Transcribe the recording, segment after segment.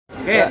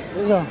Okay.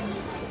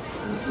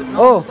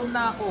 Oh. Gutom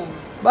na ako.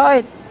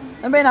 Bakit?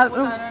 Ano ba yun? Ako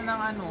sana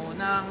ng ano,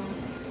 ng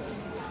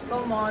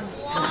Tomons.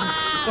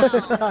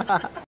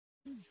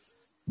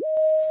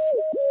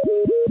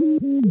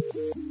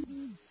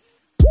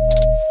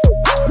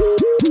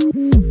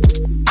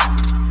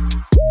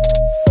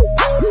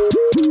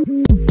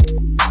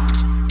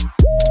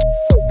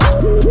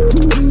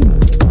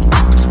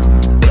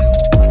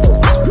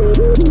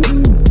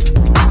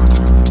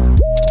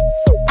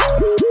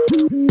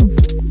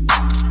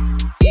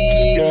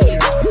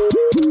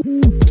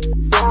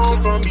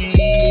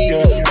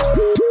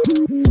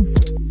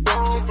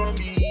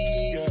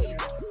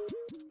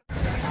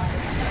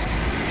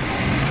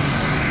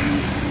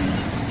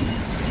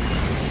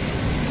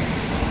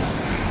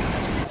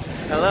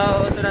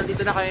 Hello, so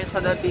nandito na kami sa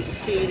the big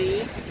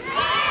city.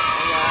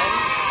 Ayan.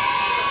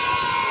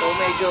 So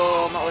medyo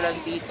maulan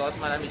dito at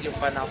malamig yung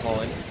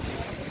panahon.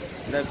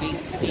 The big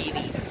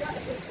city.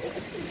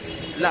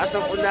 Lakas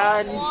ang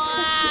ulan.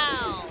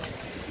 Wow!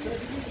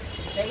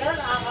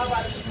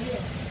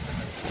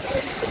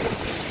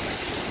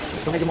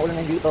 So medyo maulan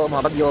na dito,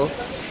 mga bagyo.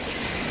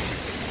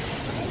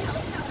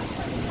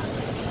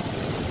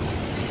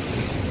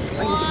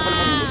 Ay, hindi ko pala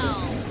mamulog.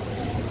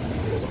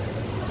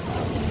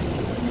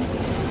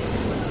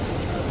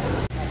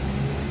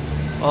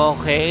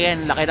 Okay,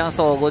 yan. Laki ng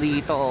Sogo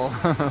dito. Oh.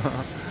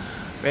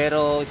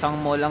 Pero isang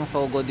mall ang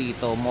Sogo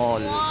dito.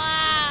 Mall.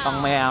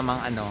 Pang mayamang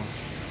ano.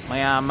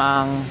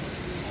 Mayamang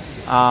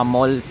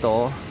mall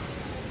to.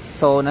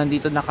 So,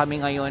 nandito na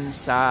kami ngayon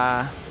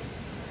sa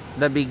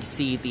the big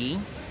city.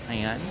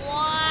 Ayan.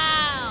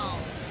 Wow!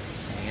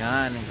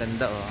 Ayan, ang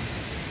ganda oh.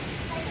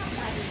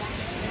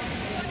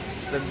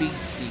 It's the big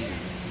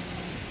city.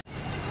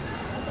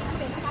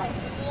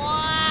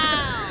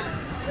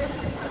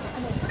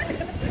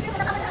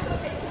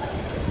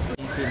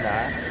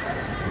 Sila.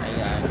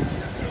 Ayan.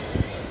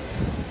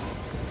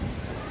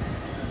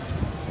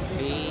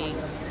 Big.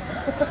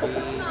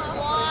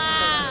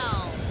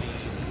 Wow!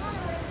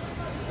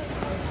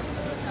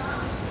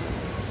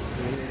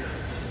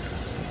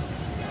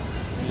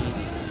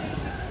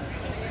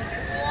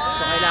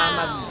 So, kailangan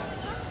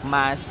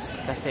mag-mask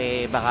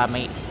kasi baka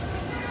may,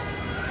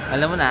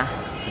 alam mo na,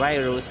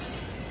 virus.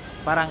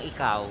 Parang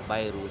ikaw,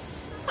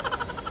 virus.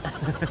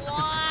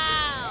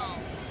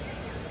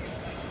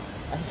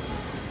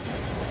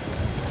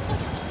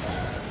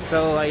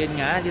 So, ayun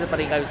nga, dito pa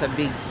rin kami sa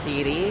big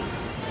city.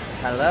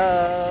 Hello!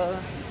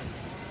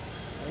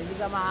 Hindi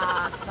ka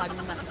makasabi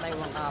na nasa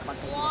Taiwan ka kapag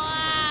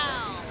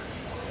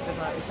wow!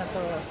 Diba, isa to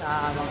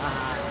sa mga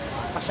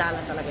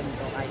pasyalan talaga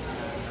nito kahit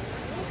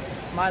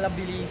mahal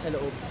bilihin sa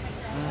loob.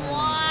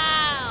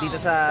 Wow! Dito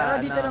sa...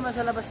 Pero dito naman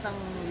sa labas ng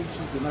big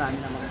city,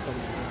 marami naman itong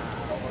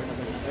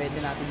affordable na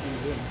pwede natin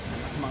bilhin.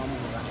 Mas mga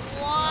mura.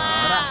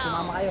 Wow! Tara,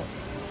 sumama kayo.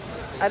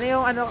 Ano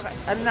yung ano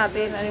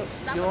natin?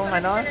 Yung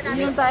ano?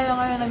 Yung tayo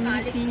ngayon ng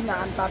milk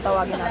na ang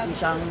tatawagin natin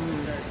siyang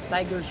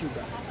Tiger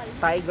Sugar.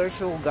 Tiger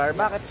Sugar?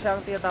 Bakit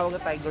siyang tinatawag na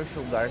Tiger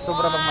Sugar?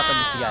 Sobra bang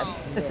matamis yan?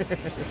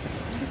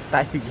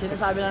 Tiger.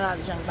 Sinasabi na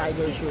natin siyang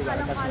Tiger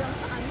Sugar kasi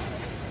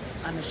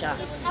ano siya?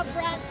 A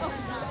brand of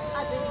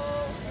other.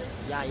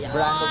 Yeah.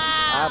 Brand of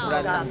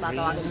brand ng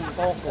tatawagin ng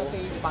Coco.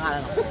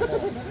 Pangalan ng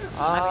Coco.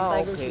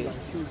 Tiger okay.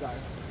 Sugar.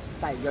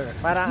 Tiger.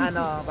 Parang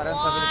ano, parang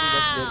sa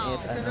Pilipinas din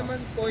is ano. Ito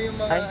naman po yung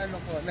mga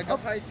ano ko,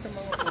 nag-hide sa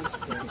mga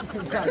post ko.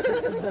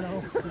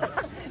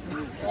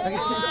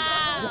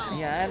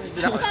 Yan,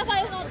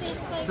 Kakain natin.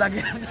 Vlog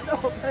yan na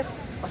to.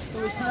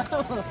 Pastos na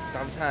to.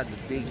 kami sa the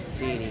big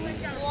city.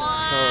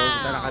 So,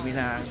 ito na kami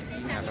na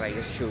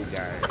Tiger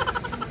Sugar.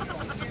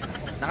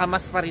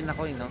 Nakamas pa rin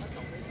ako, no?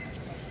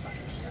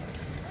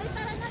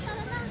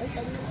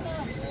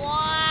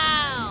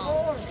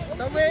 Wow!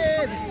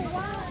 Tawid!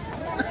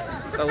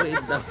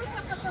 Tawid daw.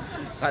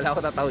 Kala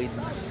ko tatawid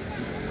na.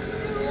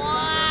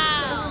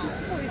 Wow!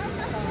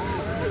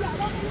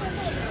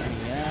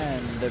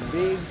 Ayan, the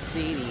big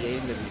city.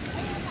 Ayun, the big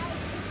city.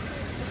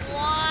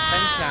 Wow!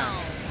 Saan siya?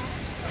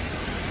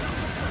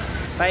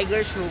 Tiger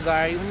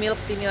Sugar. Yung milk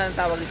tea nila ang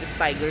tawag dito is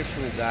Tiger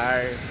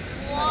Sugar.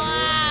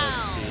 Ayun, milk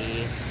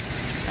tea.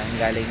 Ang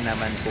galing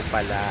naman po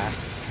pala.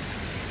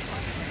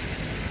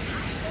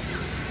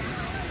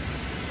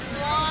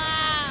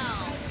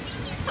 Wow!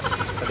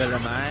 Tagal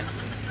naman.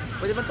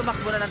 Pwede ba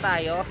tumakbo na lang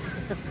tayo?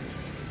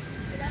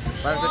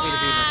 Para sa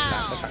Pilipinas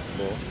lang,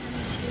 tatakbo.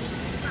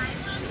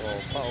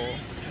 Opa, oh.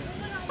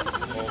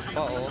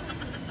 Opa, oh.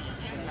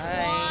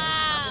 Hi!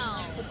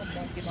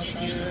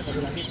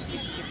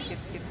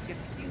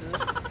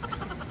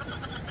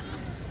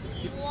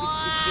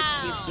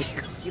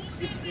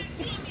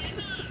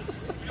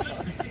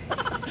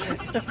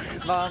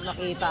 Baka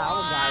makita ako,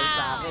 gahal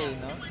sa akin,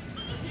 no?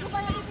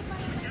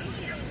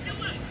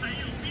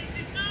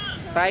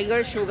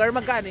 Tiger Sugar,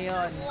 magkano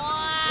yun?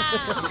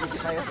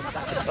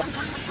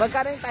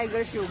 Magkano yung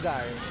Tiger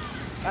Sugar?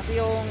 Kasi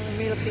yung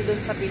milk tea dun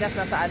sa Pinas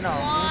nasa ano,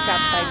 yung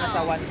shot time nasa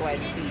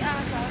 120.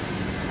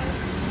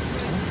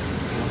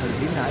 Mahal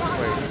din ha,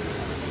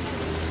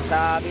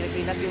 sa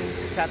Pilipinas yung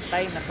shot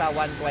time nasa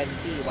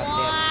 120,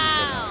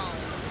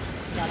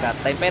 130. Shot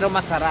time, pero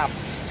masarap.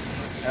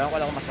 Ewan ko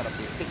lang kung masarap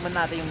yun. Tikman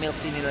natin yung milk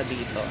tea nila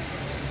dito.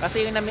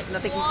 Kasi yung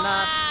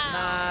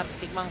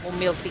natikman kong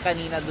milk tea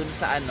kanina dun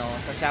sa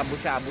sa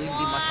shabu-shabu,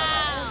 hindi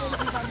masarap.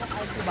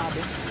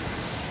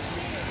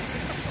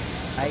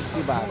 Ay,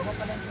 kibab.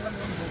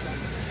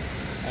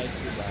 Ay,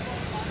 kibab.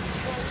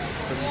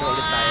 Sumunod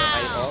ulit tayo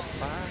kay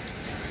Opa.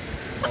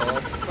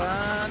 Opa.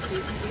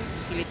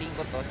 Kiliting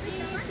ko to.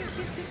 Kilite.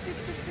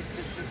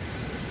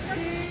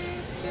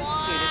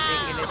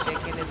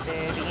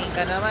 Tingin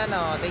ka naman,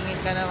 oh. Tingin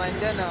ka naman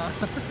dyan, oh.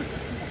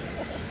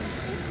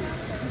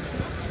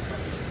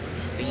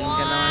 Tingin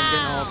ka naman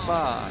dyan,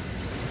 Opa.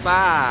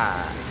 Pa.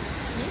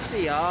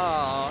 Hindi,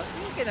 oh.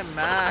 Tingin ka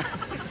naman.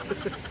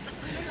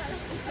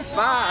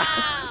 Pa.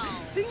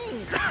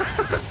 Tingin ka.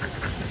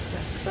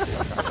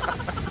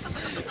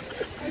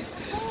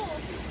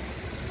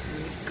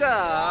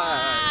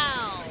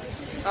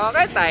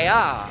 Okay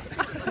tayo.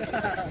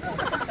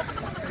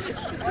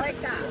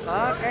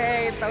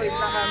 Okay, tawid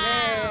na kami.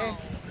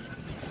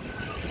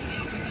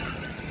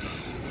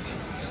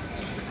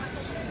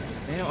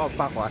 Yung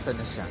Opa ko, asan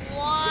na siya?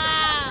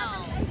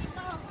 Wow!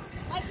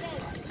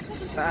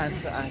 Saan?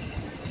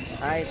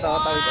 Ay, ito,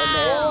 tawid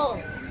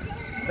ulit.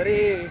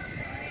 3.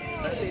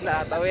 Saan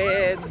sila?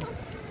 Tawid.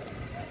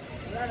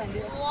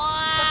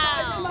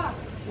 Wow!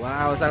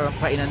 Wow, sarap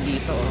kainan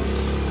dito.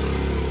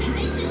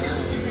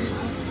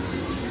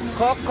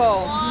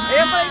 Coco.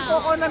 Ayan pa yung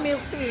coco na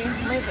milk tea.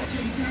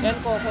 Yan,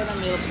 coco na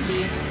milk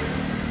tea.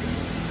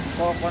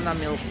 Coco na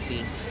milk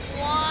tea.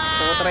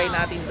 So, try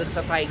natin dun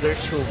sa Tiger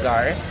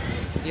Sugar.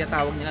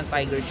 Tinatawag nilang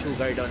Tiger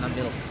Sugar daw na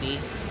milk tea.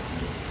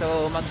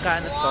 So,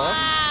 magkano to?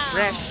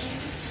 Fresh.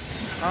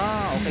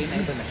 Ah, okay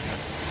na ito na siya.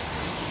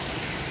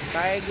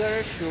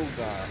 Tiger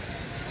Sugar.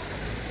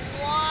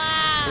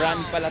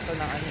 Brand pala to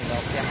ng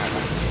kaya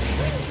halak.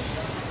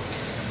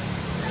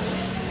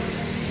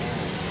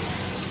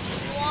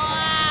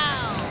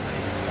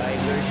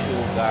 Tiger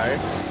Sugar.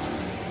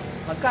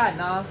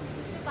 Magkano?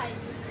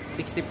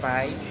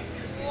 65.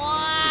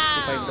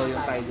 65 daw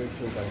yung Tiger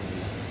Sugar.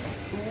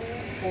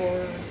 2,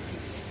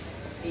 4,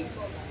 6, 8.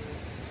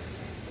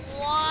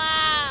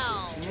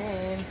 Wow!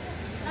 Men.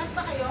 Saan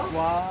ba kayo?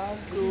 Wow.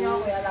 Gusto niyo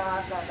kuya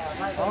lahat na.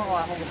 Oo,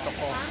 ako gusto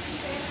ko.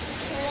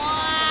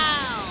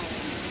 Wow!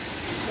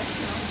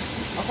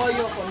 Ako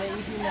ayoko, may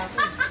ibig na ako.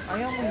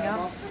 Ayaw mo niya?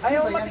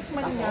 Ayaw mo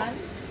matikman yan?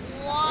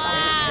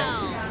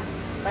 Wow!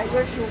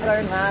 Tiger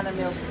Sugar nga na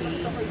milk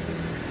tea.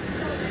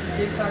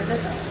 James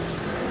Harden ah.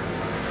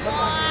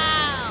 Wow!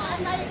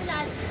 Saan tayo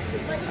ilan?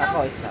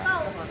 Ako isa.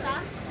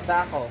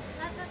 Isa ako.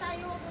 Lahat na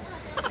tayo.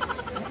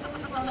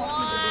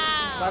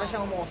 Para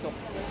siyang umusok.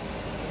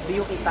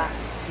 Biyo kita.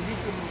 Hindi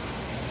ko.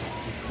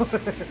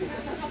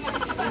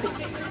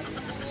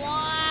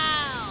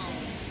 Wow!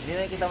 Hindi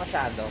na kita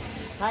masyado.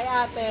 Hi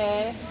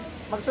ate!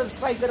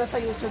 Mag-subscribe ka na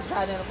sa YouTube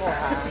channel ko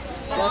ha.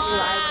 Just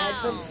like and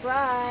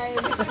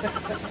subscribe!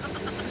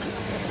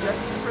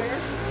 Just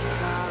press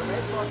the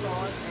red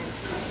button and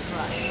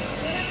subscribe.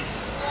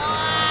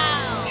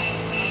 Wow!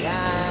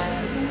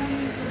 Yan.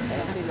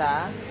 Ayan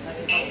sila.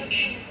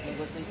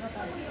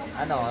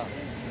 Ano?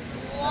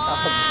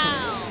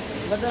 Wow!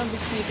 Ganda ng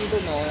Big City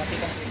doon, no?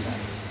 Nakita sila.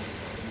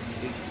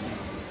 Big City.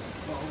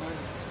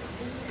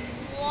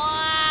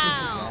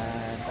 Wow!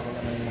 Yan. Saka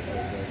naman yung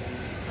order.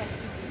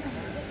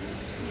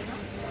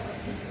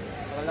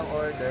 Saka lang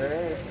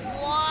order.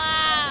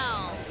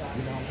 Wow!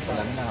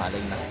 Wala na,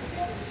 nangalay na.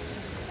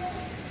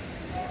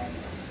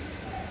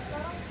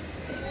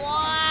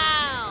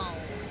 Wow!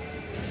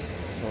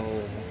 So,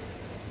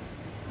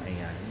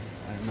 ayan.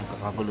 Ay,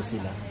 magkakagulo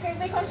sila.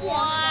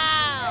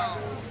 Wow!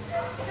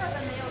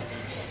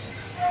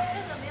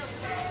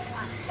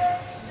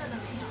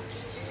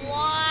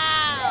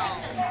 Wow!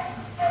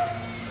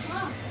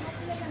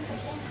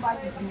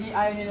 Hindi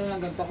ayaw nila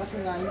ng ganito kasi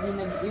nga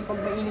hindi yung pag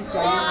mainit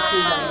siya, yung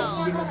sugar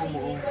hindi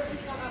mamumuo.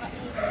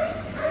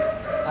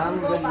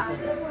 Galing siya.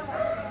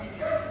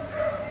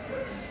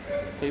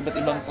 So, iba't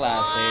ibang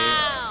klase.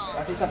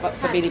 Kasi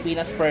sa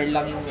Pilipinas, pearl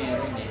lang yung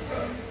meron eh.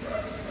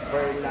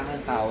 Pearl lang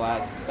ang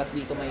tawag. Tapos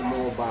dito may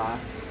boba.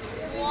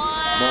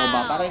 Boba.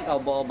 Parang ikaw,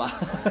 boba.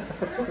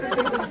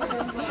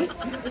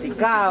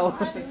 Ikaw.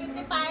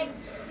 55,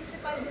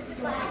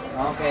 65.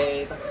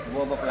 Okay. Tapos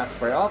boba plus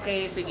pearl.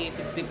 Okay, sige.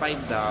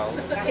 65 daw.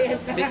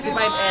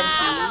 65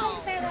 NT.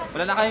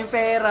 Wala na kayong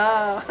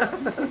pera.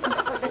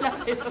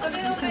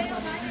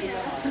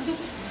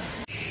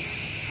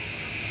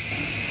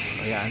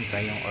 Ayan,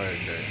 try yung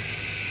order.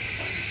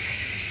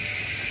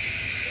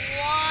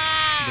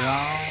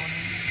 Brown.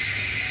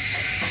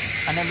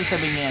 Ano ibig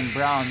sabihin niya yan?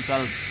 Brown,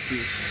 12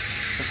 piece.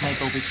 Tapos may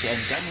 250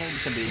 NT. Ano yung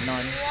ibig sabihin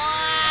nun?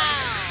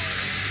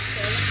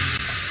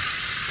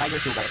 Tiger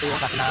Sugar. Ito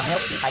yung kasi na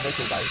milk tea, Tiger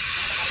Sugar.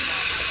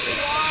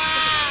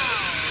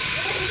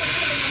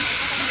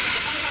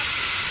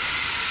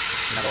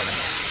 Ginagawa na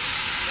niya.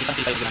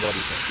 Kitang-kita yung ginagawa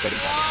dito. Pwede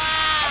mo sa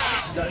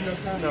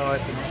So,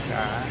 ito na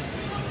siya.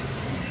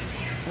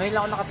 Ngayon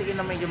lang ako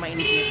nakatikin na medyo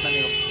mainit-init na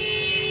milk.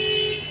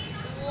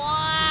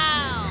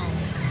 Wow!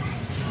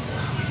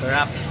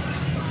 Sarap.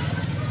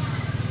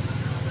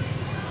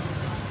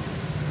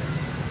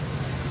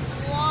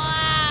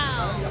 Wow!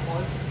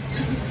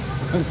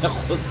 Masarap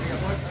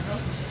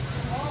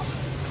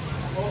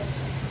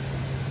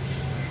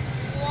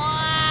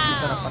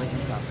pa rin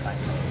yung chop thai.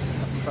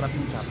 Mas masarap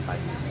yung chop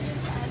thai.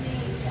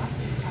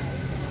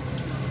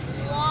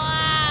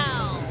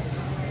 Wow!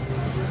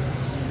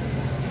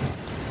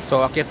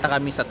 So, akyat na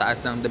kami sa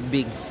taas ng the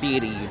big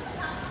city.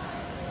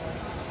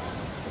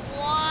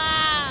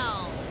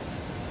 Wow!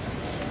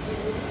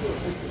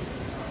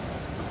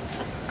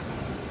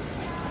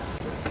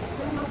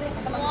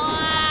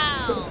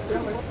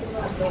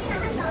 Wow!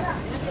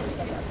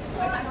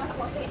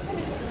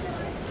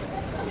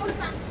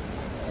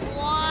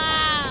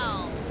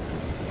 Wow!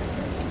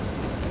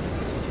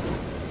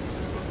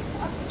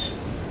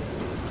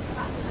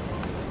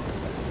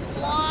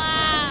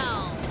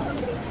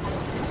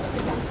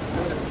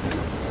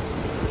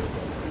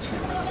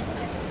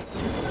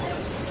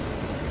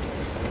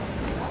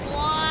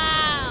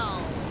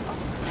 Wow!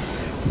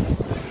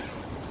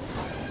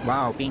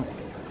 Wow, pink.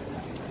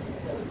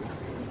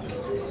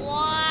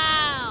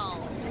 Wow!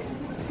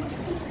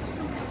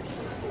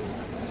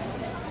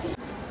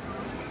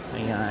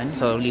 Ayan.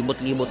 So,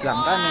 libot-libot lang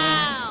kami.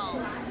 Wow!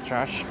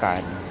 Trash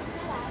can.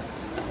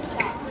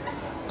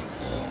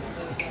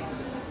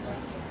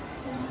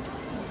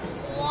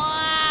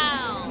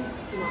 Wow!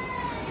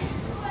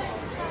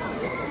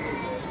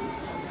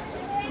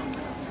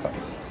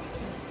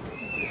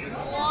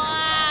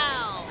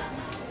 Wow!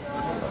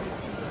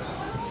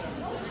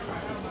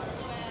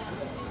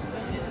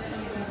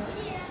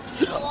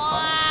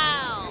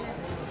 Wow!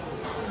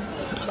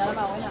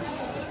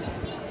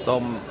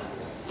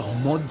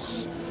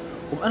 Tomods?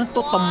 Ano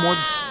to?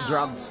 Tomods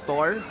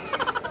Drugstore?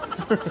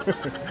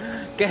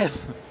 Kev,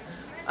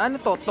 ano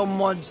to?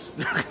 Tomods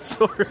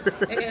Drugstore?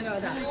 Ano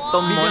ata?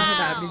 Tomods?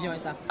 Bidyo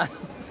kita.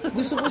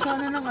 Gusto ko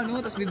sana ng ano,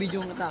 tapos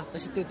bibidyo kita.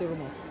 Tapos ituturo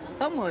mo.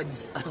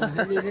 Tomods.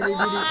 Dali.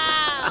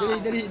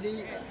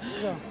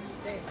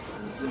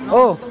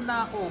 Oh! Gutom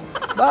na ako.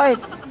 Bakit?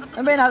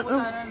 Ano ba yun? Gusto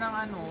ko sana ng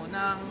ano,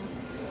 ng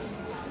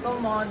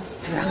Tomods.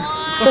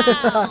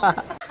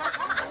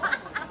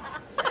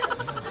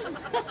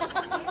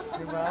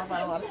 Diba?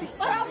 Parang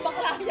artista.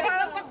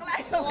 Parang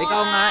baklayo.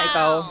 Ikaw nga,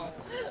 ikaw.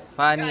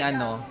 Funny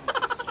ano.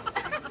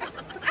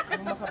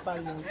 Ang makapal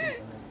yung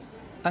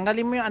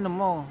Tanggalin mo yung ano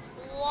mo.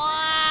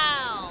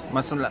 Wow!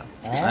 Masula.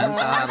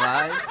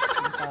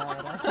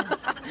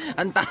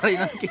 Antaray.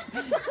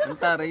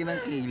 Antaray ng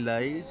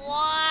kilay.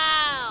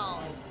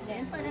 Wow!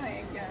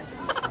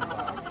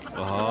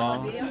 Oh.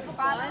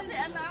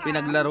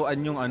 Pinaglaruan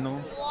yung ano.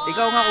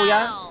 Ikaw nga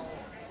kuya.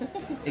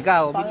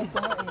 Ikaw.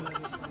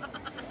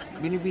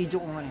 Binibidyo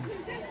ko nga eh.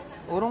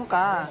 Urong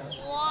ka.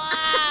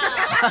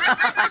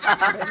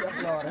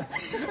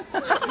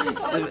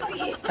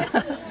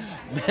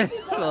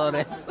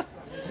 Flores.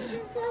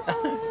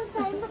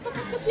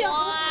 Kasi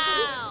ako,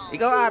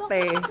 Ikaw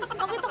ate.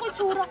 nakita ko yung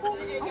tsura ko.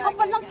 Ang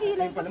kapal ng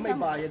kilay ko. pala, may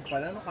bayad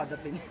pala.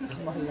 Nakadating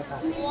kamahal na ka.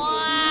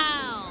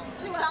 Wow!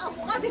 Kasi wala kang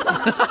mukha, di ba?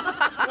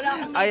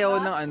 Ayaw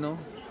ng ano.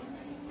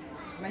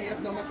 Mahirap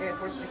daw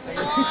mag-effort kasi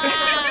sa'yo.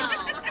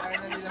 Kaya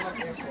na nila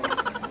mag-effort.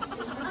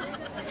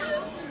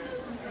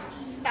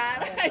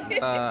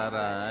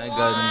 Taray,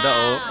 ganda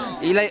oh.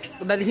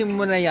 Dalhin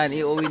mo na yan,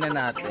 iuwi na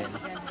natin.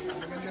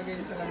 Maganda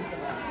ganyan sa lang sa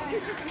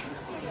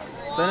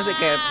Sana si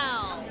Kev.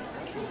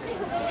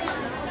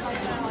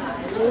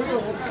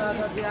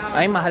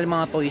 Ay, mahal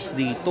mga toys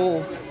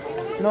dito.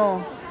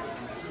 No.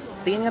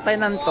 Tingin nga tayo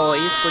ng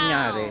toys,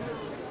 kunyari.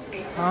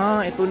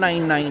 Ah, ito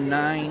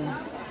 999.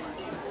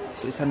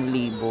 So, 1,000.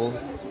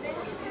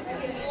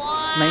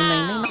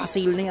 999,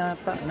 naka-sale na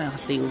yata.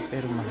 Naka-sale,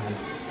 pero mahal.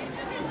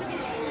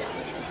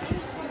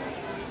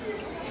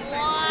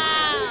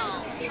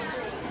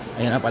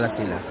 Ayan na pala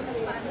sila.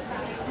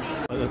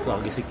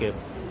 Pagkakagi si Kev.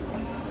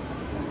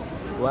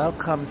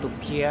 Welcome to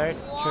Pier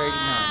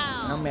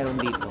 39. Anong meron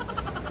dito?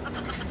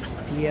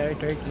 Pier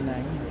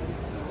 39.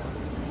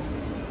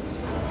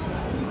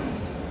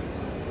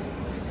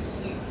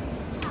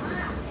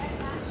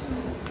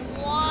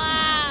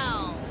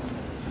 Wow!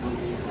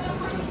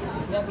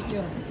 Yeah,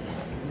 picture.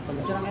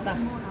 Picture lang kita.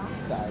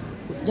 saan.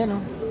 Diyan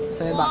oh.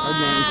 Sa background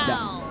na yung isda.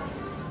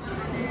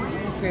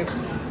 Okay.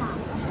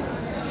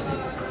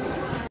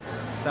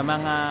 Sa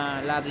mga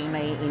laging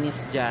naiinis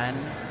dyan,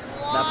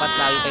 dapat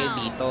lagi kayo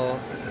dito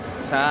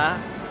sa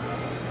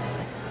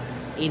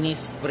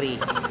Innisfree.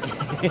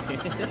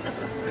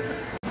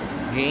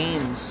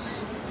 Games.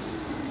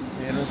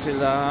 Meron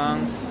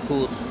silang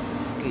scoot.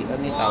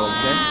 Ano yung tawag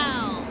dyan?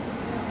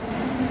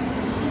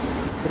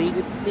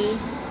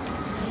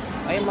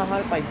 350. Ay,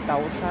 mahal.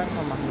 5,000.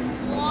 Mamahal.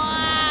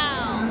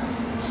 Wow!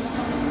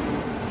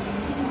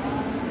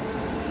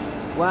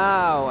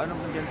 Wow! Ano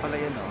mo dyan pala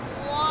yan, oh?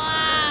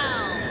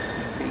 Wow!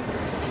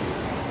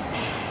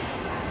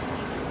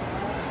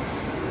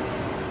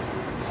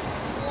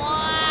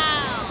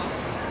 Wow!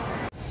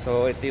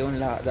 So, ito yung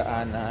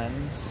daanan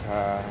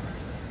sa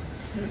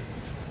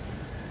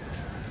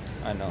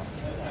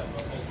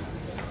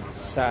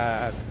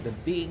sa the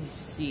big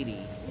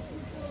city.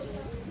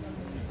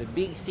 The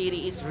big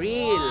city is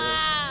real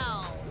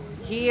Wow!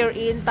 here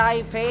in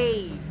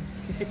Taipei.